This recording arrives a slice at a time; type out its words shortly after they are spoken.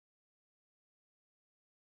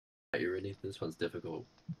You ready? This one's difficult.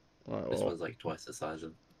 Right, This well, one's like twice the size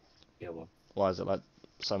of the other one. why is it like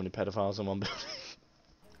so many pedophiles in one building?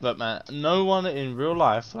 Look, man, no one in real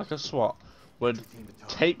life, like a SWAT, would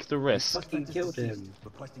take the risk. You fucking killed him.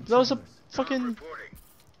 That was a fucking.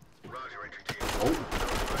 Oh.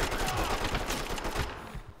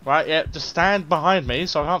 Right, yeah, just stand behind me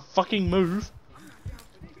so I can't fucking move.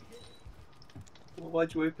 Well,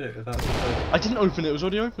 why'd you open it without? I didn't open it; it was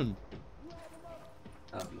already open.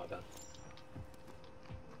 Oh, my bad.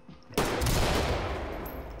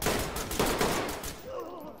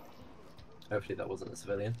 Hopefully that wasn't a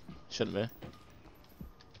civilian. Shouldn't be.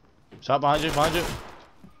 Shut up, behind you, behind you.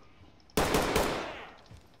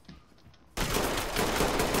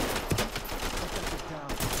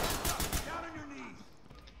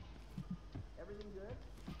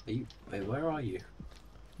 Wait, where are you?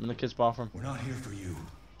 I'm in the kids' bathroom. We're not here for you.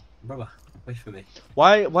 Brother, wait for me.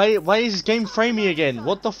 Why is this game framing again?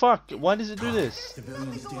 What the fuck? Why does it do this?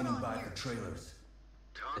 Civilians standing by for trailers.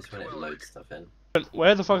 It's when it loads stuff in.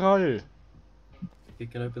 Where the fuck are you? You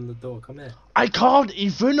can open the door, come here. I can't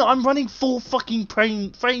even! I'm running 4 fucking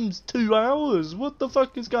frames 2 hours! What the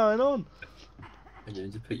fuck is going on? I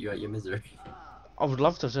need to put you out your misery. I would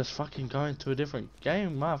love to just fucking go into a different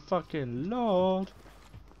game, my fucking lord.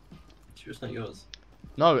 Sure it's not yours.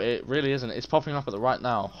 No, it really isn't. It's popping up at the right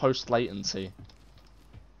now. Host latency.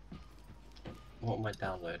 What am I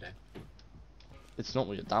downloading? It's not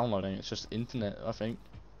what you're downloading, it's just internet, I think.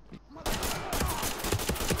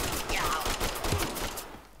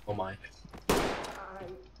 Oh my.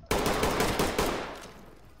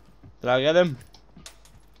 Did I get him?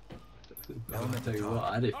 I'll tell you what,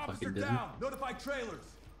 I didn't fucking do it. Notify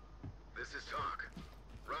trailers. This is talk.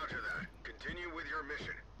 Roger that. Continue with your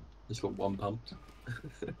mission. Just got one pumped.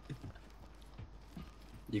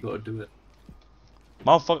 You gotta do it.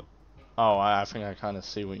 Motherfucker. Oh, I think I kind of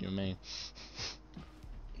see what you mean.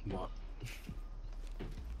 What?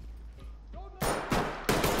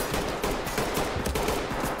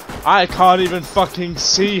 I can't even fucking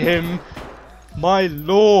see him. My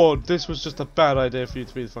lord, this was just a bad idea for you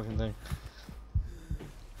to be the fucking thing.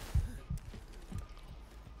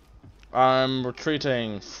 I'm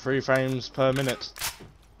retreating 3 frames per minute.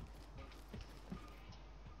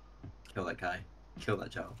 Kill that guy. Kill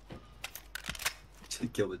that child.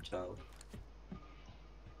 Kill the child.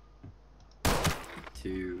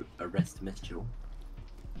 To arrest Mitchell.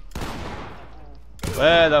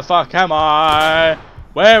 Where the fuck am I?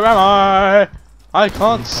 Where am I? I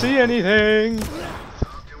can't see anything.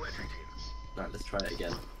 Right, let's try it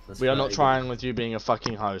again. We are not trying with you being a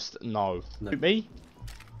fucking host. No. No. Me?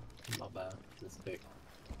 Not bad. Let's pick.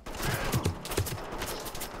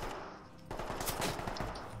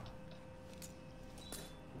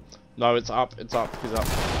 No, it's up. It's up. He's up.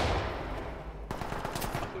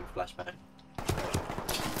 Fucking flashbang.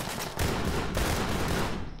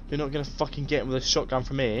 You're not gonna fucking get him with a shotgun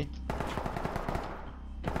from me.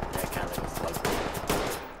 Yeah, can they was slow.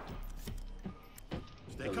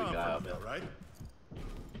 Stay calm, right? Do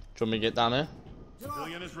you want me to get down here?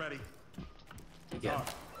 Civilian is ready. Again.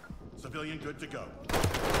 Civilian good to go.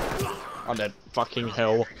 I'm dead. Fucking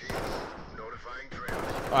hell. Notifying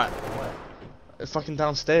trailers. Alright. Fucking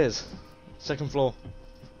downstairs. 2nd floor.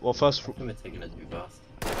 Well, 1st floor. We're taking it too fast.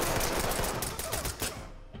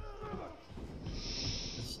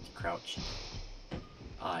 Just crouch.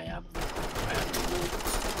 I am.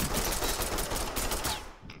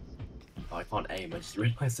 Oh, I can't aim. I just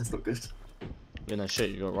realised that's not good. You know, shit,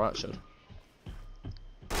 you got right, shit.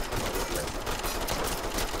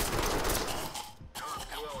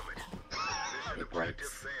 It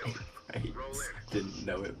breaks. It breaks. Didn't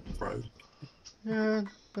know it broke. Yeah,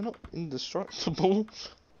 they're not indestructible.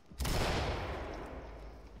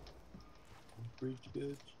 Breach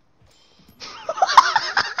good.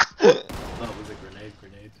 That was a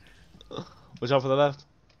grenade. Watch out for the left.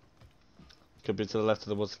 Could be to the left of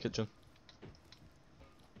the was the kitchen.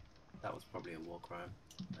 That was probably a war crime.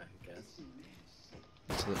 Who cares?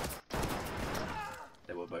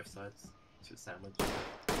 They were both sides. It's a sandwich.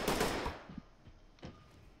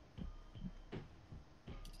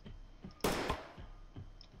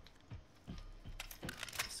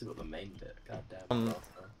 Still got the main bit. God damn.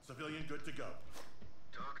 Civilian good to go.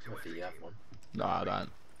 Talk to What do you have one? No, I don't.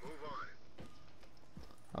 Move on.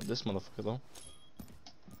 I'm this motherfucker though.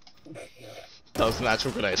 That was an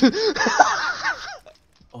actual grenade.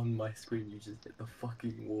 On my screen, you just hit the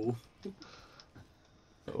fucking wall.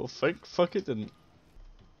 Oh, fuck it didn't.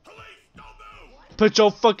 Put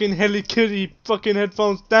your fucking Helly Kitty fucking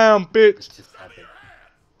headphones down, bitch! It's just happened.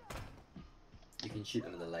 You can shoot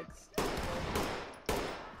them in the legs.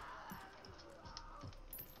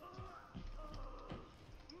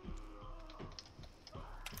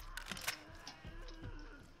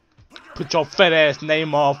 Put your fat ass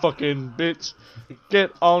name on, fucking bitch.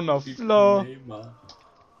 Get on the floor.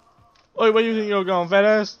 Oi, where you think you're going, fat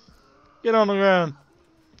ass? Get on the ground.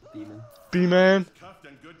 Demon. B-man. Cuffed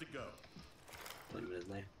and good to go. Not even his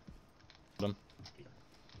name. Them.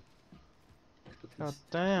 God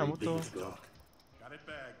damn, what the... Got it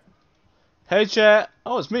bagged. Hey chat.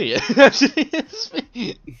 Oh, it's me. It's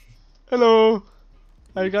me. Hello.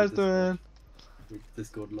 How you guys doing?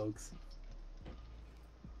 Discord logs.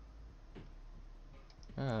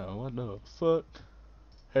 Oh, what the fuck?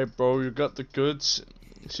 Hey bro, you got the goods?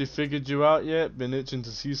 She figured you out yet? Been itching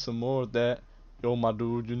to see some more of that. Yo my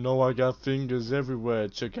dude, you know I got fingers everywhere.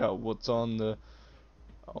 Check out what's on the...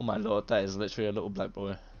 Oh my lord, that is literally a little black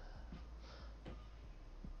boy.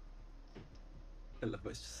 I love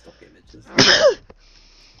it's just stock images.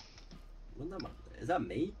 Is that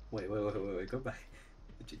me? Wait, go back.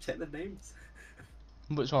 Did you check the names?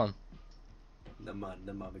 Which one? Never mind,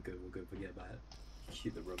 we're good, forget about it.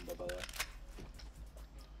 Cue the rumba by the way.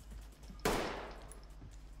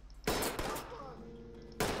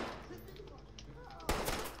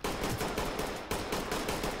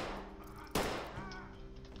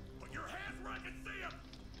 Put your hands where I can see 'em.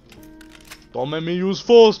 Don't make me use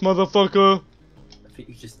force, motherfucker! I think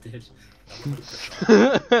you just did.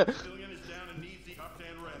 Civilian is down and needs the cuffed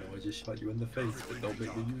and ready. I just shot you in the face, but don't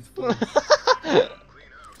make me use force. Clean house,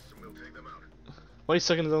 and we'll take them out. Why are you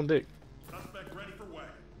sucking his own dick? Suspect ready for wagon.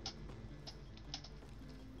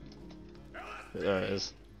 There it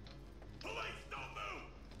is. Police, don't move.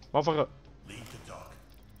 Motherfucker. Lead to talk.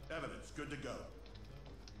 Evidence good to go.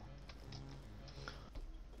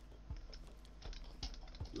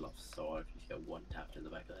 Love so if you get one tapped in the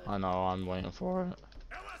back of the head. I know, I'm waiting for it.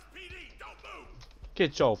 LSPD, don't move.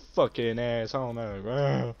 Get your fucking ass on there,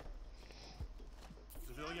 bro.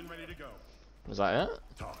 Civilian ready to go. Is that it?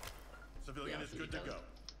 Talk. Civilian Yeah, I is think good to he go. does.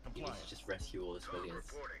 You need Compliant. to just rescue all the Talk civilians.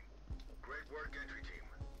 reporting. Great work, entry team.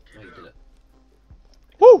 Keep No, you it did up. it.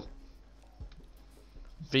 Woo!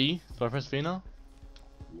 V? Do I press V now?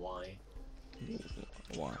 Why?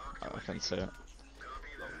 Why? I can't see it. Copy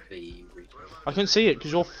Not that. V, retard. I can see it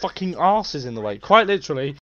because your fucking ass is in the way. Quite literally.